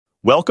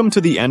Welcome to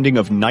the ending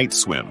of Night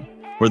Swim,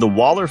 where the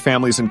Waller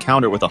family's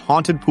encounter with a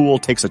haunted pool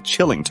takes a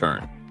chilling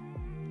turn.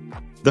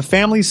 The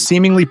family's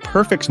seemingly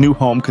perfect new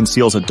home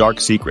conceals a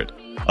dark secret,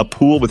 a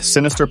pool with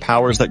sinister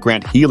powers that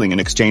grant healing in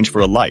exchange for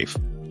a life.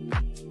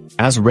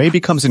 As Ray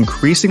becomes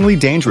increasingly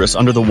dangerous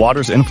under the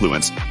water's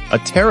influence, a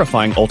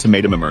terrifying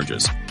ultimatum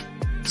emerges.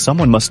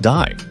 Someone must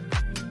die.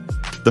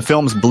 The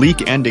film's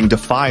bleak ending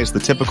defies the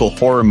typical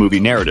horror movie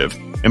narrative,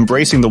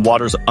 embracing the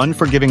water's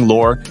unforgiving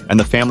lore and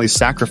the family's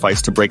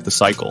sacrifice to break the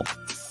cycle.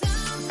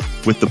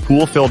 With the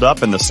pool filled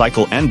up and the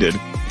cycle ended,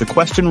 the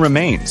question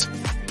remains: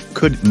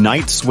 could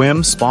Night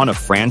Swim spawn a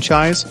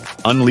franchise,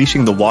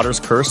 unleashing the water's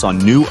curse on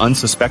new,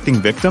 unsuspecting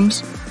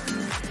victims?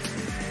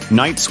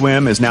 Night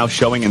Swim is now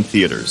showing in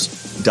theaters.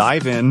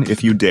 Dive in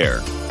if you dare.